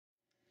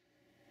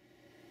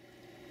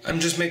I'm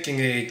just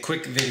making a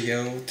quick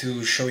video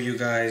to show you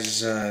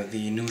guys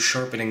the new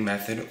sharpening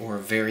method, or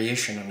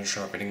variation on the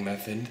sharpening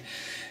method,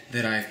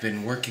 that I've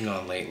been working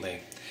on lately.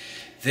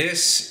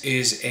 This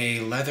is a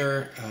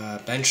leather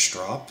bench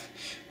strop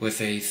with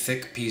a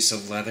thick piece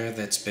of leather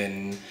that's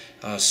been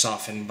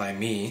softened by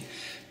me,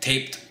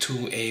 taped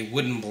to a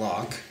wooden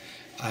block.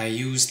 I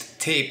used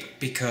tape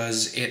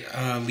because it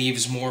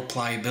leaves more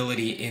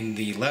pliability in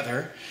the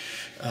leather.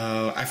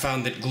 I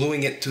found that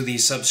gluing it to the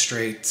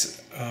substrate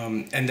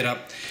ended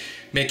up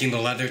making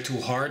the leather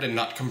too hard and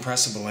not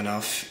compressible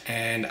enough,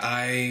 and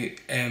I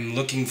am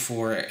looking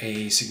for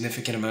a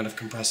significant amount of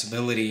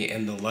compressibility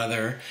in the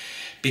leather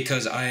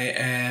because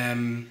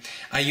I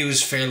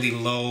use fairly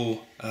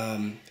low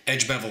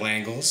edge bevel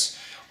angles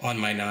on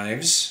my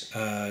knives,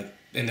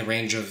 in the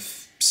range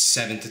of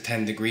 7 to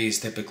 10 degrees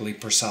typically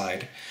per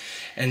side.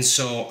 And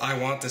so I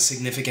want a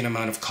significant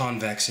amount of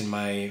convex in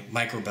my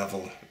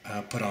microbevel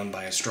put on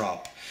by a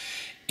strop.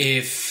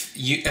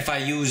 If I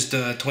used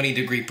 20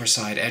 degree per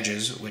side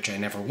edges, which I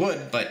never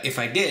would, but if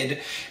I did,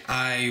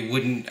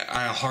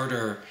 a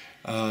harder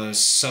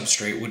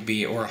substrate would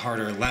be, or a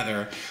harder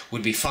leather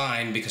would be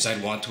fine, because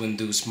I'd want to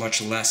induce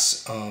much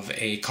less of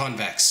a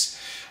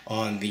convex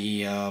on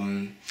the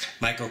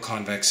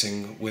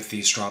micro-convexing with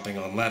the stropping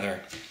on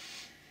leather.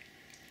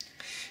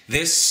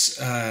 This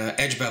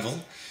edge bevel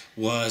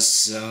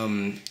was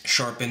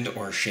sharpened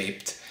or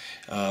shaped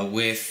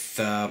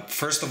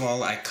first of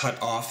all, I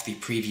cut off the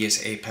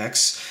previous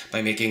apex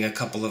by making a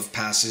couple of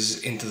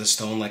passes into the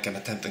stone, like I'm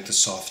attempting to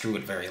saw through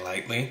it very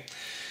lightly.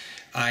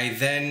 I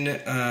then,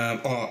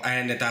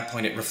 and at that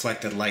point it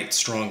reflected light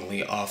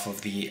strongly off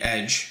of the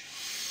edge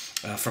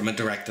from a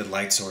directed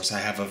light source. I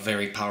have a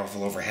very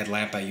powerful overhead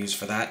lamp I use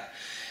for that.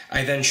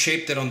 I then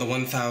shaped it on the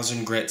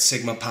 1000 grit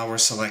Sigma Power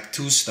Select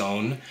 2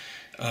 stone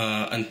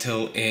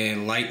until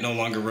light no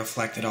longer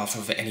reflected off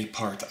of any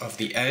part of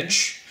the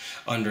edge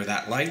under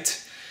that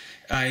light.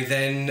 I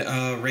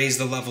then raised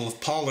the level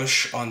of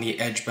polish on the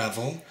edge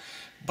bevel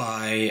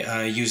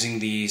by using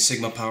the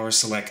Sigma Power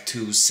Select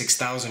 2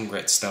 6000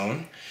 grit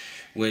stone,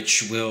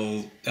 which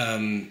will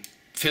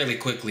fairly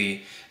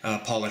quickly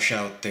polish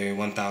out the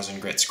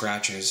 1000 grit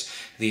scratches.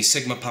 The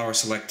Sigma Power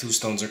Select 2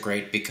 stones are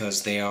great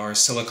because they are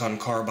silicon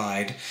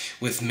carbide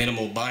with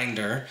minimal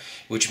binder,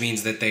 which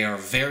means that they are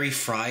very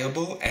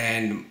friable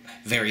and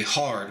very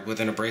hard, with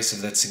an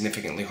abrasive that's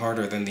significantly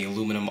harder than the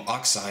aluminum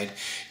oxide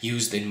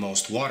used in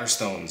most water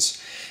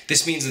stones.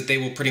 This means that they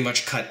will pretty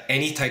much cut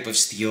any type of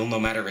steel, no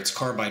matter its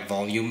carbide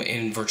volume,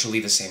 in virtually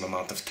the same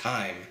amount of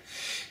time,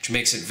 which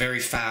makes it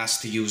very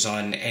fast to use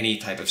on any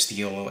type of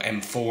steel,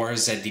 M4,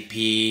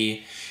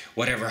 ZDP,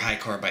 whatever high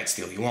carbide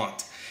steel you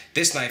want.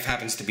 This knife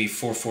happens to be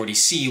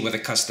 440C with a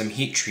custom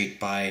heat treat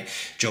by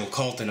Joe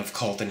Colton of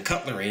Colton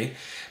Cutlery,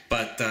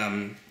 but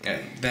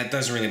that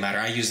doesn't really matter.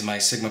 I use my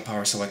Sigma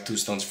Power Select 2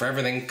 stones for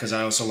everything because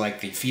I also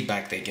like the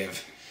feedback they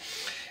give.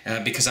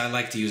 Because I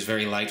like to use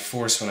very light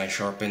force when I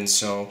sharpen,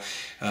 so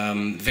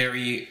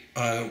very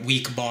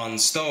weak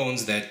bond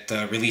stones that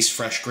release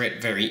fresh grit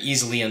very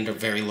easily under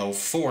very low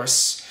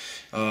force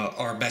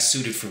are best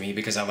suited for me,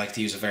 because I like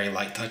to use a very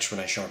light touch when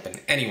I sharpen.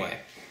 Anyway,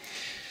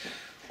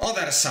 all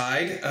that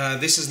aside,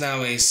 this is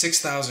now a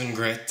 6000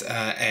 grit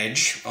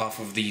edge off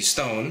of the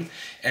stone,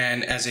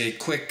 and as a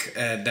quick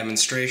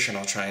demonstration,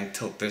 I'll try and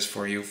tilt this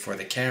for you for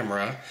the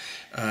camera.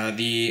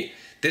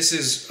 This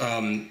is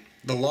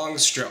the long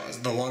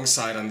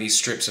side on these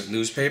strips of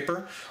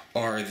newspaper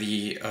are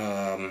the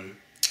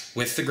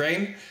with the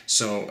grain,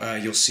 so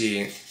you'll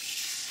see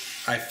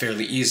I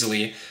fairly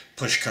easily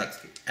push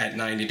cut at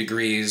 90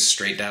 degrees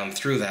straight down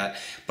through that.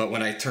 But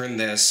when I turn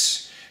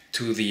this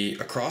to the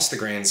across the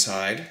grain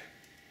side,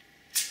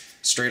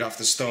 straight off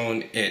the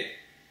stone, it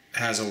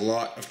has a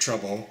lot of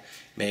trouble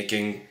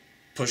making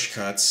push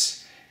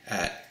cuts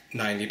at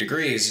 90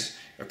 degrees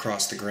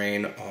across the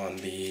grain on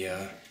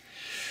the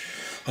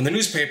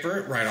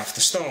newspaper right off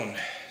the stone.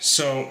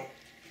 So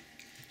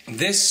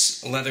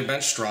this leather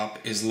bench strop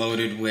is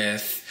loaded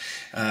with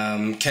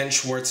Ken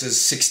Schwartz's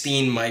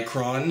 16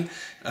 micron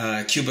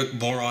cubic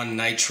boron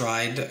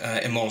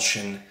nitride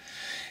emulsion.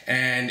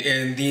 And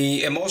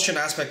the emulsion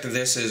aspect of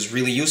this is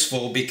really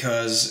useful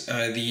because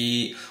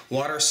the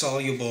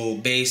water-soluble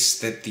base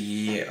that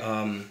the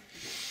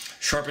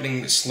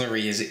sharpening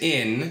slurry is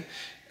in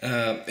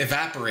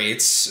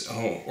evaporates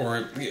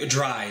or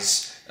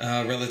dries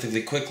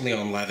relatively quickly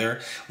on leather,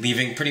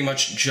 leaving pretty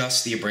much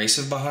just the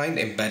abrasive behind,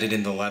 embedded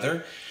in the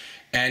leather.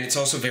 And it's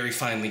also very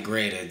finely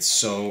graded,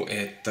 so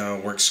it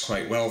works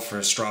quite well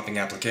for stropping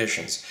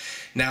applications.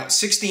 Now,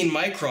 16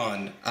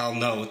 micron, I'll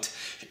note,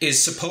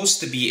 is supposed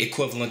to be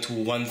equivalent to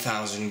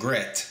 1000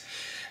 grit.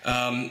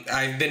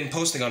 I've been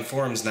posting on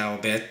forums now a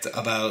bit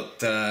about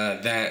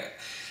that.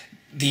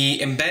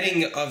 The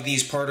embedding of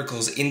these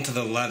particles into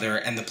the leather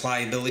and the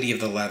pliability of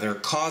the leather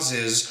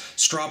causes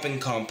stropping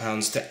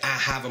compounds to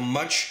have a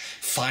much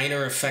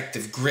finer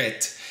effective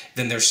grit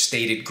than their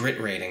stated grit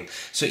rating.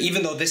 So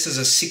even though this is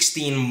a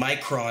 16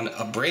 micron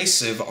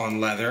abrasive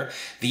on leather,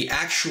 the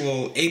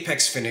actual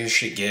apex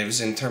finish it gives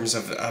in terms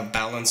of a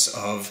balance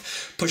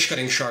of push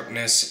cutting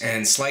sharpness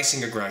and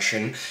slicing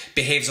aggression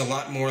behaves a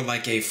lot more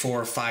like a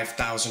 4,000 or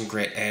 5,000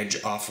 grit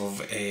edge off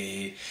of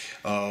a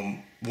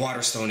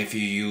Waterstone if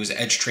you use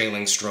edge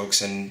trailing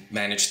strokes and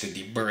manage to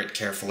deburr it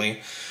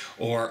carefully,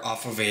 or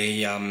off of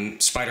a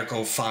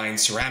Spyderco fine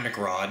ceramic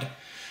rod,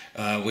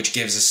 which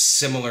gives a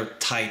similar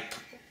type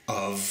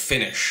of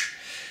finish.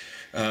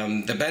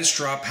 The bent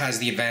strop has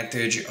the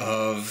advantage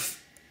of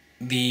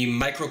the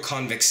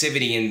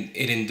microconvexivity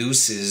it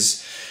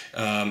induces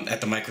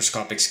at the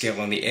microscopic scale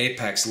on the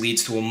apex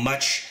leads to a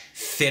much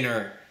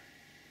thinner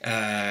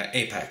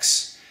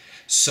apex,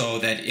 so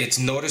that it's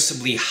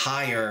noticeably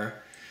higher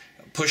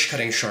push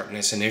cutting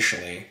sharpness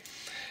initially,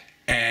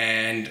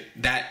 and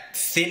that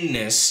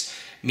thinness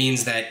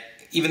means that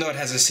even though it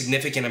has a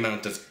significant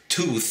amount of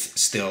tooth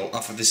still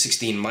off of the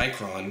 16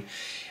 micron,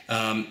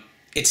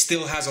 it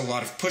still has a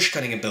lot of push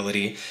cutting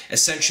ability,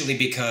 essentially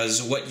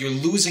because what you're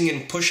losing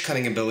in push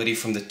cutting ability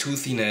from the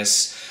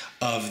toothiness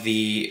of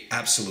the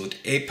absolute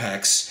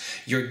apex,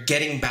 you're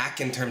getting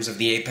back in terms of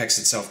the apex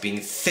itself being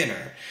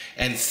thinner.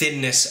 And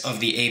thinness of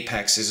the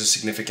apex is a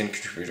significant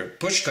contributor to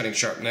push cutting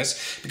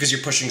sharpness because you're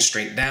pushing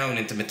straight down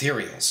into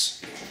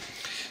materials.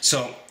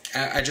 So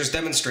I just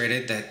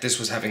demonstrated that this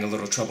was having a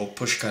little trouble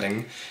push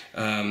cutting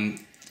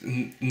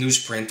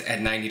newsprint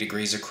at 90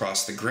 degrees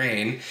across the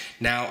grain.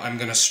 Now I'm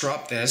going to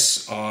strop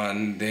this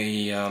on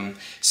the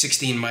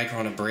 16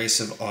 micron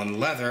abrasive on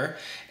leather,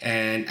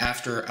 and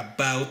after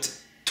about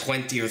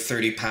 20 or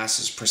 30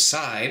 passes per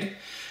side,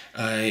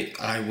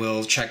 I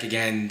will check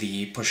again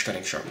the push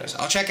cutting sharpness.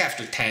 I'll check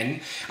after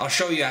 10. I'll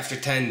show you after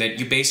 10 that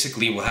you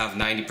basically will have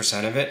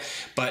 90% of it,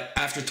 but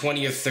after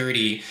 20 or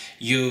 30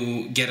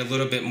 you get a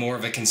little bit more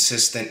of a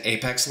consistent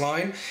apex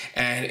line,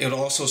 and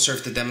it'll also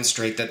serve to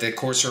demonstrate that the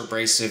Coarse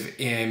abrasive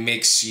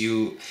makes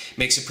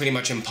it pretty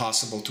much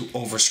impossible to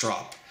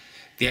overstrop.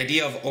 The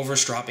idea of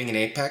overstropping an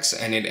apex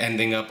and it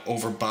ending up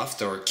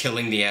overbuffed or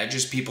killing the edge,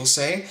 as people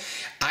say,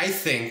 I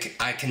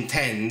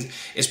contend,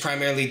 is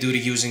primarily due to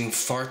using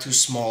far too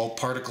small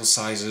particle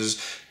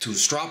sizes to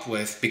strop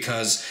with,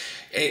 because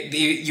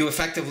you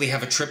effectively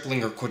have a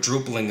tripling or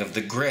quadrupling of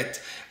the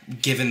grit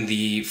given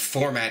the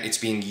format it's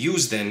being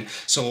used in.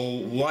 So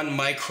 1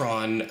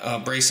 micron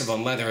abrasive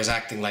on leather is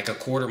acting like a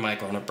 1/4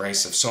 micron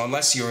abrasive. So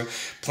unless you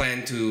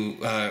plan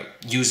to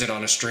use it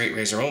on a straight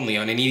razor only,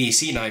 on an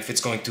EDC knife it's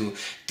going to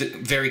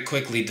very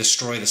quickly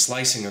destroy the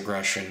slicing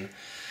aggression.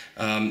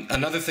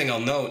 Another thing I'll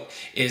note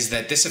is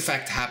that this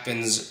effect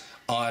happens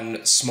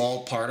on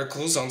small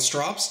particles on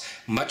strops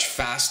much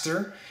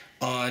faster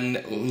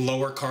on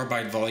lower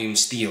carbide volume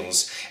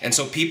steels. And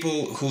so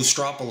people who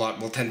strop a lot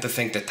will tend to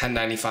think that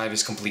 1095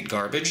 is complete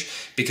garbage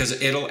because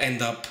it'll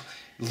end up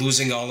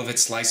losing all of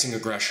its slicing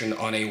aggression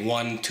on a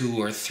 1, 2,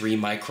 or 3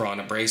 micron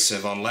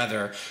abrasive on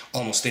leather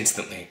almost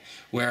instantly.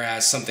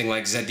 Whereas something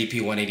like ZDP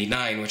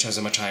 189, which has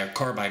a much higher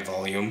carbide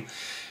volume,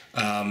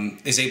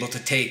 is able to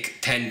take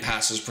 10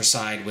 passes per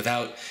side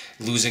without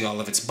losing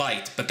all of its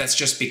bite. But that's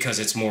just because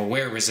it's more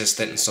wear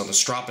resistant, and so the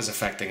strop is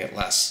affecting it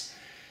less.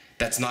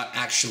 That's not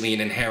actually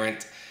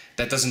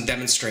that doesn't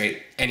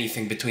demonstrate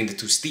anything between the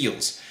two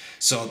steels.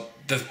 So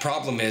the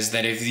problem is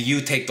that if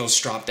you take those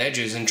stropped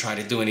edges and try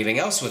to do anything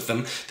else with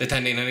them, the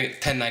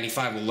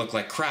 1095 will look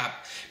like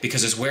crap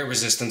because its wear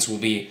resistance will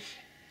be,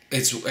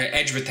 its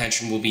edge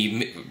retention will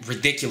be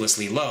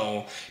ridiculously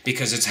low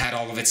because it's had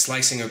all of its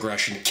slicing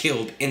aggression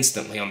killed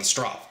instantly on the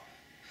strop.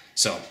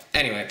 So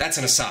anyway, that's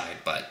an aside,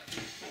 but...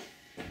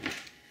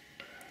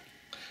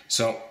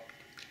 So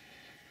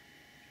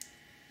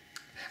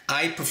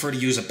I prefer to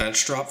use a bench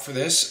strop for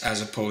this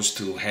as opposed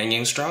to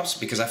hanging strops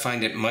because I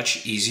find it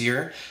much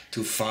easier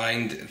to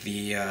find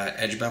the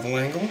edge bevel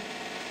angle.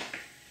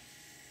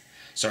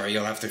 Sorry,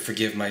 you'll have to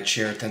forgive, my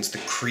chair tends to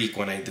creak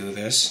when I do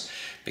this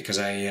because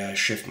I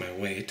shift my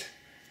weight.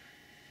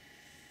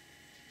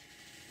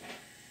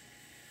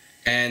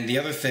 And the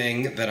other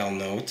thing that I'll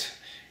note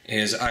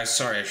is,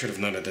 sorry, I should have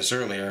noted this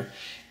earlier,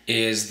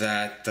 is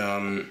that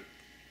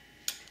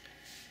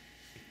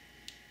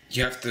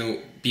you have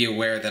to be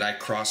aware that I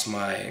cross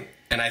my,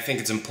 and I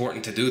think it's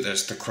important to do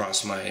this, to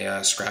cross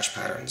my scratch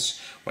patterns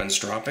when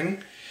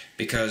stropping,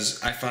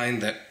 because I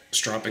find that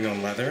stropping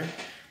on leather,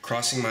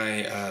 crossing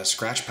my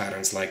scratch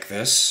patterns like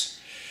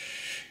this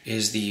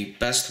is the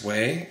best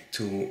way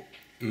to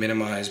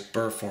minimize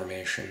burr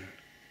formation.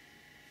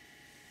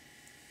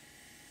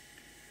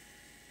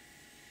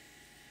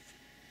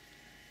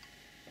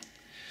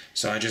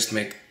 So I just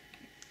make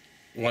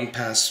 1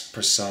 pass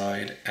per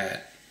side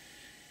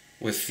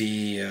with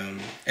the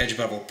edge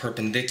bevel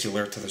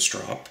perpendicular to the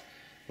strop,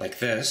 like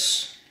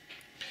this.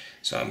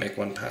 So I'll make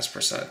 1 pass per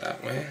side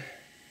that way.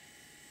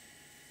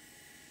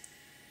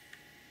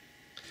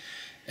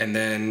 And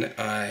then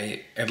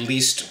I at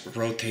least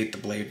rotate the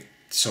blade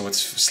so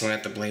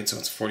slant the blade so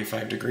it's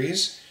 45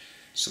 degrees,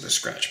 so the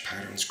scratch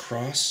patterns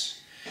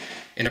cross.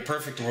 In a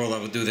perfect world, I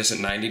would do this at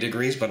 90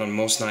 degrees, but on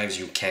most knives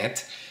you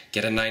can't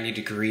get a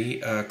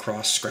 90-degree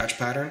cross scratch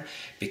pattern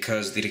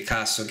because the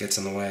ricasso gets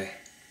in the way.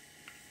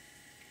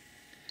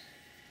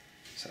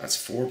 So that's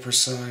 4 per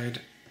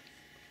side.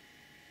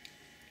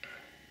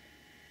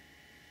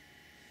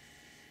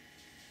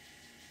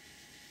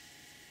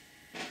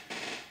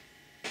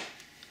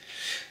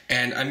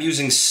 And I'm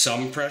using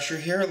some pressure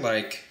here,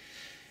 like,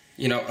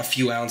 you know, a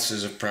few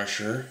ounces of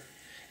pressure,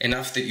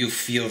 enough that you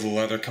feel the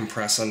leather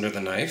compress under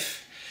the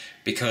knife,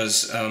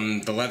 because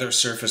the leather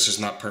surface is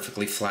not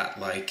perfectly flat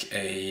like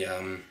a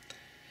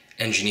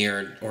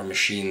engineered or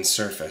machined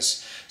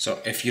surface. So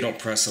if you don't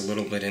press a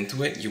little bit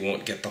into it, you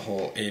won't get the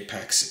whole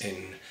apex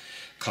in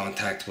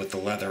contact with the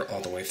leather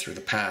all the way through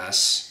the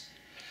pass.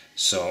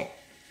 So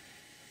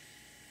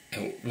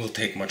it will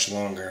take much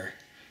longer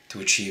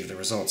to achieve the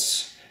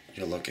results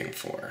you're looking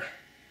for.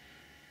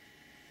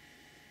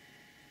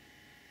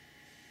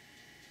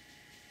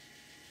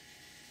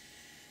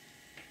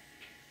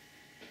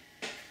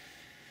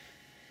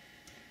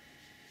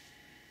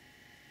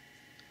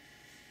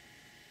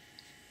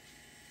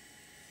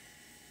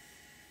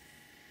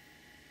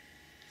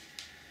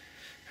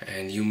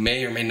 And you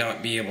may or may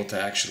not be able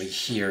to actually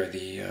hear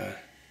the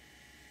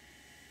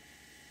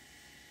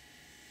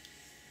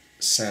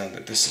sound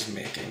that this is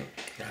making.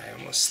 I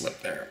almost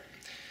slipped there.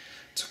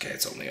 It's okay,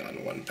 it's only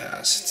on one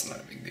pass, it's not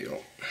a big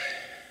deal.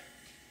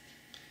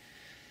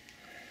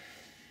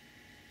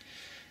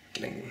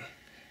 Getting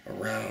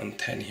around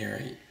 10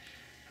 here.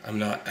 I'm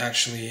not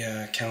actually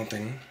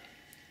counting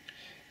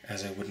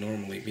as I would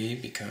normally be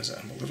because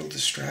I'm a little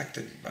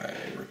distracted by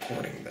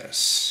recording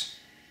this.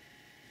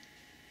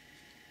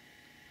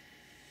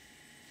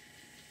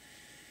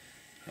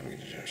 I'm going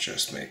to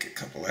just make a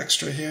couple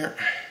extra here.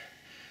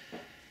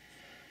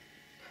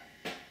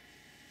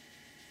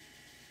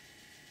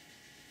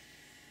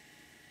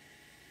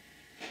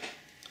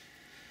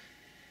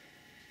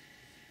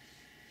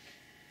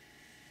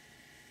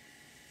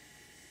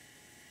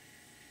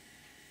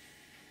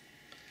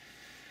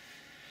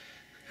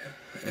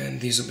 And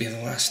these will be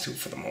the last two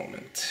for the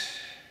moment,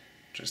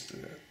 just to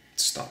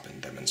stop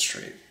and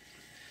demonstrate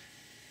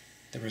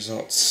the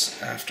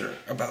results after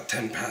about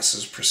 10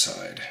 passes per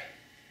side.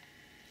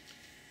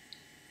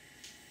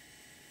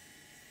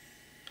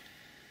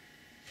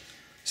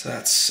 So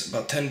that's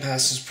about 10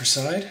 passes per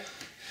side.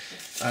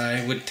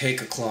 I would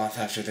take a cloth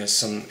after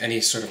this,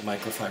 any sort of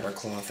microfiber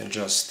cloth, and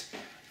just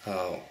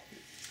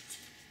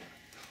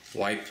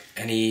wipe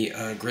any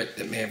grit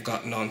that may have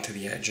gotten onto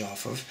the edge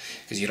off of,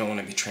 because you don't want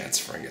to be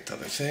transferring it to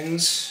other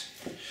things.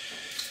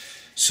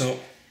 So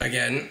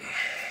again,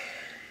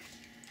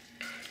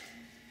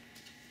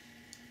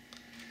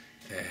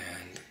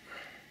 and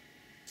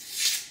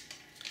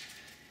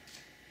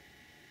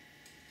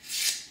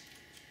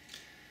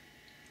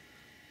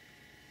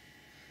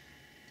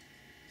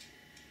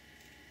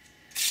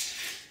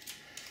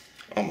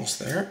almost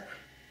there.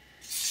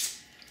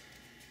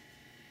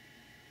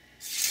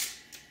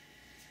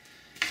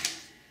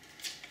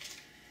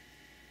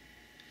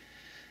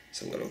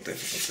 It's a little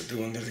difficult to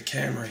do under the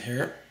camera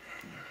here.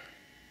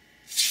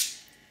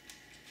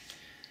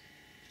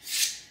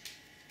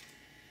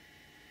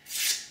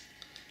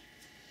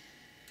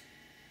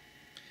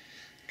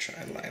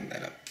 Try and line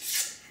that up.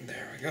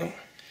 There we go.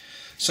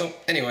 So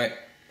anyway,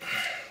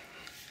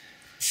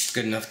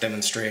 good enough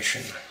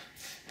demonstration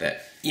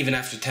that even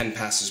after 10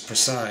 passes per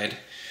side,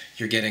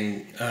 you're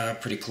getting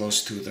pretty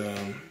close to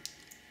the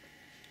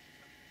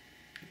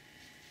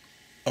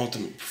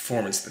ultimate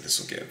performance that this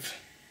will give.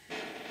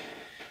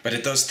 But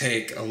it does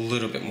take a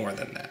little bit more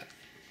than that.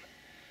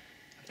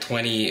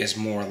 20 is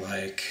more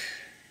like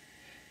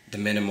the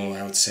minimal,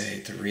 I would say,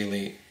 to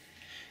really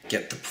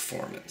get the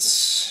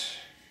performance.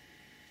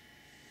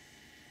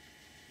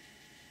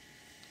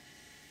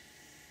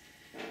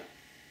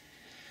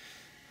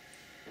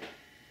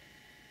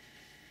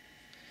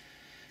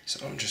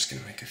 So I'm just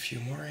going to make a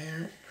few more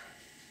here.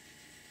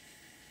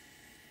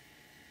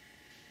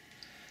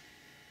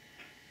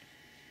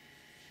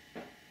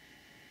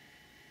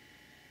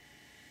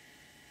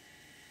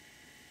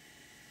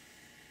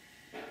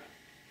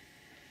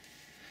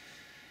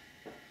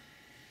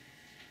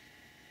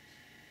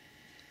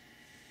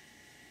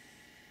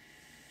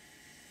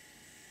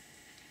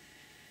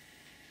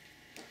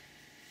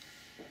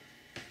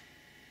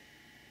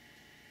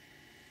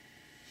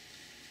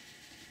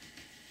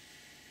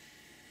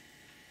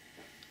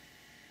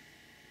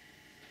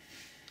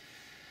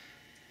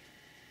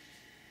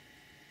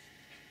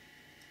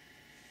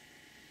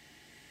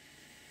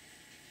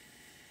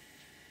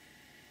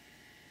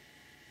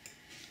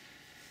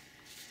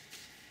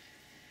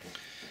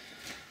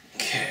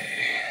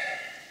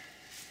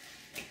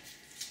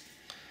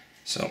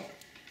 So,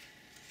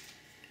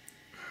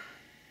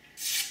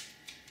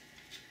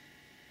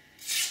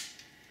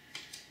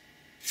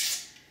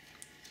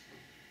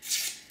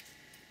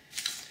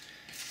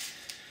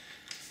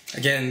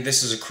 again,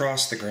 this is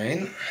across the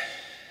grain.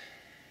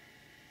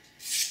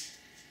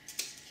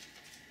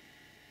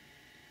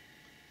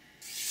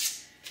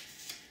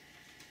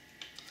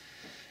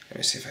 Let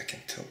me see if I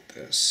can tilt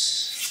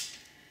this.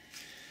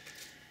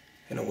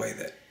 in a way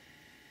that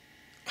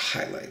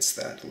highlights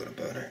that a little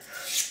better.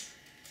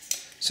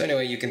 So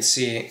anyway, you can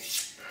see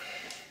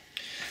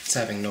it's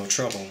having no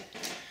trouble.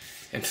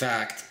 In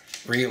fact,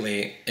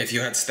 really, if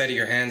you had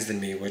steadier hands than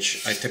me,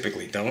 which I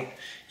typically don't,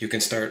 you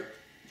can start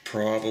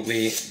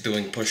probably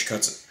doing push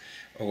cuts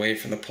away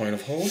from the point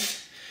of hold.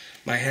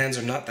 My hands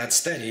are not that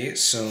steady,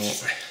 so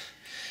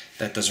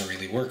that doesn't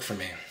really work for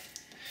me.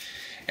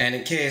 And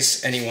in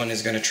case anyone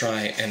is going to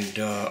try and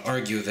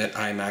argue that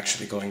I'm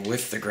actually going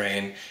with the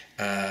grain,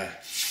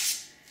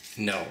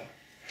 no.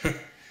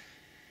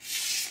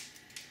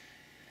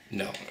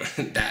 No,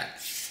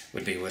 that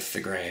would be with the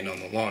grain on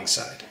the long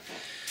side.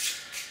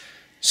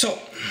 So,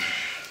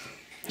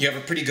 you have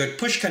a pretty good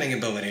push cutting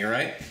ability,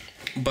 right?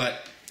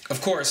 But,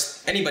 of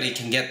course, anybody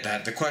can get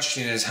that. The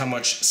question is, how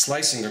much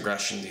slicing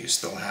aggression do you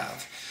still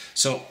have?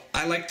 So,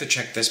 I like to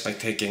check this by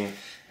taking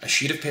a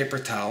sheet of paper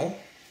towel,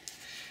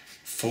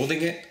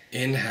 folding it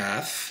in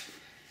half,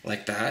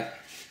 like that,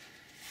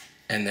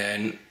 and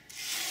then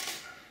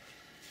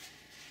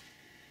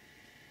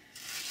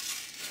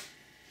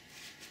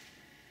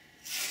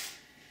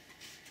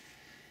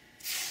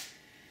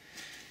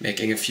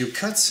making a few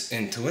cuts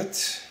into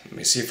it. Let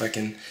me see if I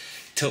can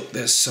tilt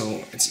this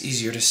so it's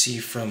easier to see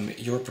from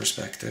your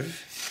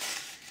perspective.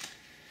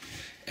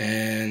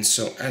 And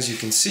so, as you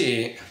can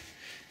see,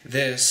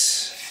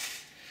 this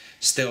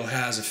still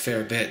has a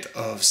fair bit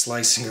of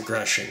slicing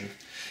aggression.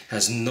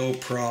 Has no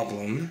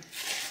problem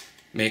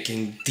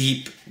making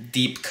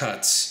deep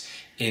cuts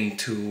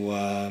into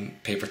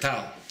paper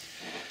towel.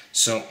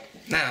 So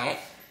now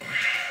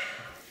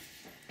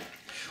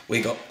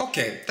we go,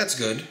 okay, that's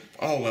good,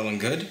 all well and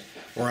good.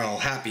 We're all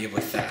happy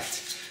with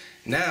that.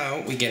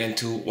 Now we get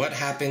into what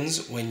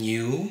happens when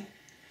you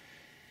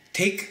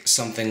take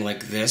something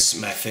like this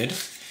method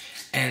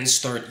and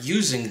start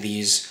using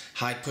these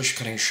high push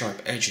cutting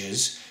sharp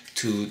edges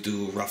to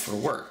do rougher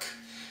work.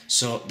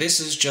 So this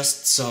is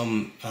just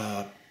some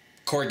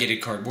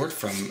corrugated cardboard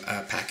from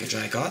a package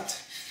I got,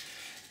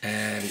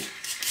 and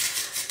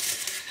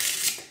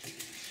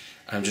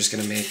I'm just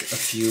going to make a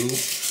few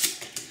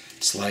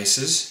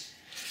slices.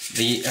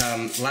 The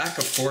lack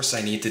of force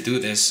I need to do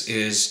this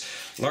is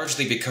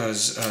largely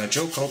because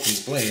Joe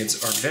Colton's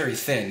blades are very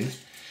thin,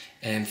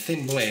 and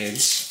thin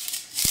blades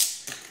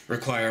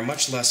require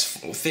much less.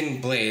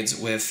 Thin blades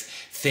with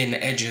thin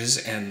edges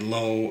and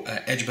low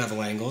edge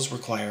bevel angles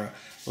require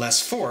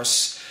less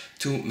force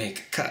to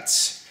make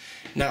cuts.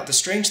 Now, the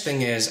strange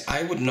thing is,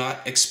 I would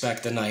not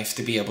expect a knife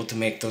to be able to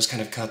make those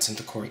kind of cuts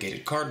into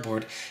corrugated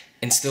cardboard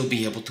and still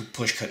be able to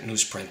push cut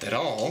newsprint at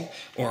all,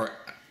 or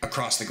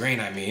across the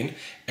grain, I mean,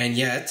 and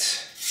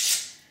yet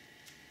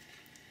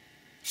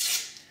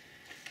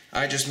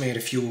I just made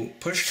a few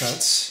push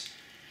cuts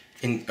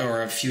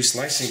or a few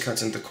slicing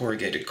cuts into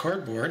corrugated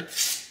cardboard,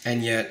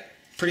 and yet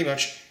pretty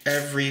much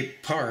every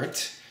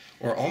part,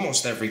 or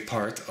almost every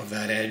part of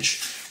that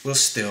edge will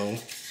still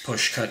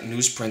push cut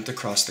newsprint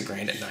across the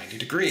grain at 90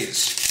 degrees.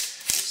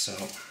 So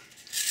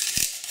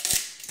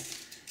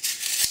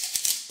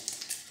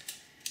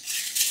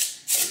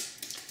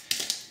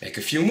make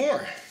a few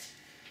more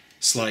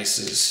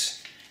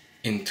slices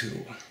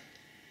into,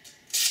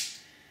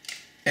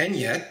 and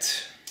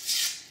yet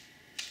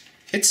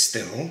it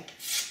still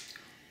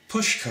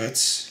push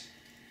cuts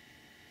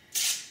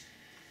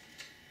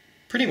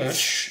pretty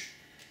much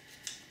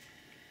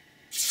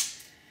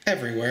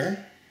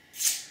everywhere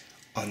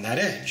on that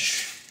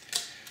edge.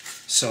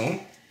 So we'll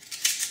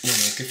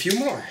make a few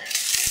more.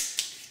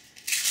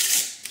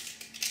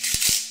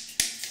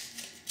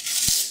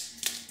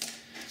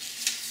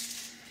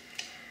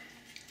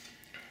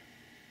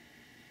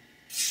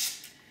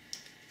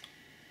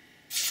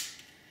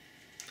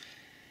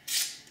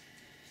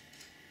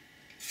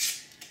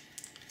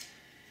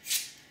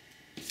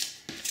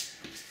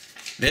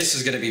 This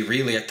is going to be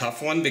really a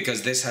tough one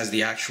because this has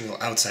the actual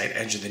outside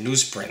edge of the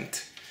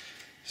newsprint,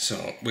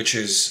 so which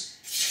is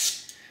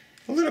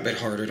a little bit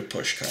harder to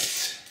push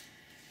cut.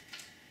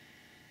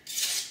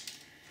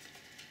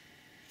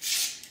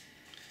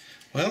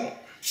 Well,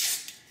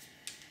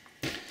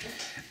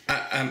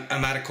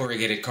 I'm out of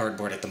corrugated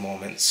cardboard at the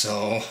moment,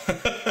 so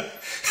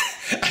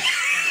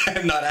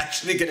I'm not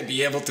actually going to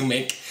be able to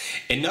make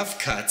enough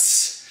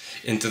cuts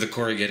into the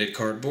corrugated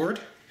cardboard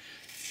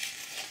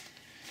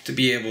to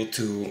be able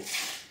to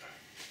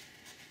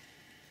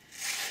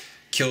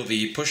kill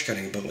the push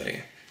cutting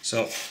ability.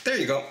 So there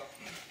you go.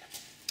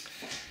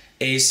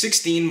 A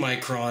 16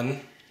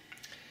 micron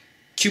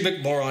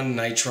cubic boron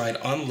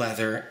nitride on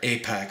leather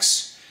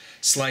apex,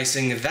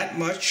 slicing that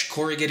much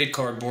corrugated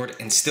cardboard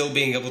and still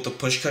being able to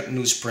push cut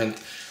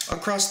newsprint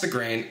across the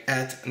grain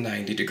at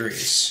 90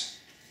 degrees.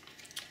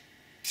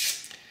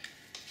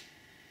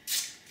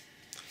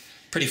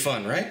 Pretty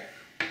fun, right?